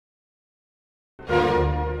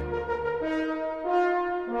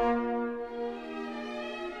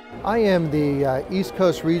I am the East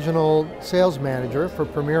Coast Regional Sales Manager for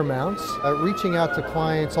Premier Mounts, reaching out to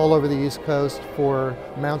clients all over the East Coast for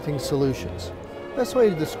mounting solutions. The best way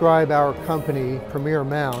to describe our company, Premier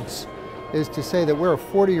Mounts, is to say that we're a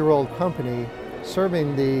 40-year-old company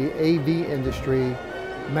serving the AV industry,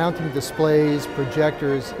 mounting displays,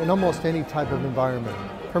 projectors in almost any type of environment.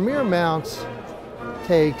 Premier Mounts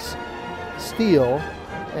takes steel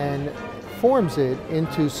and forms it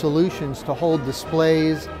into solutions to hold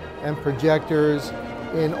displays and projectors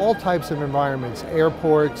in all types of environments: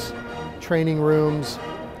 airports, training rooms,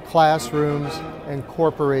 classrooms, and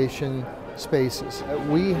corporation spaces.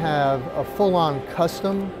 We have a full-on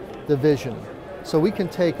custom division. So we can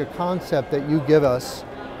take a concept that you give us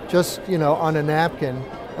just, on a napkin,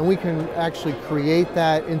 and we can actually create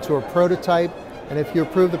that into a prototype. And if you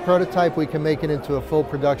approve the prototype, we can make it into a full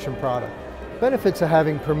production product. Benefits of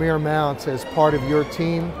having Premier Mounts as part of your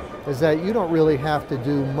team is that you don't really have to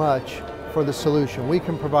do much for the solution. We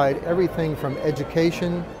can provide everything from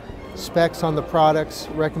education, specs on the products,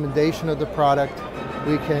 recommendation of the product.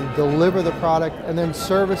 We can deliver the product and then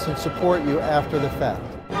service and support you after the fact.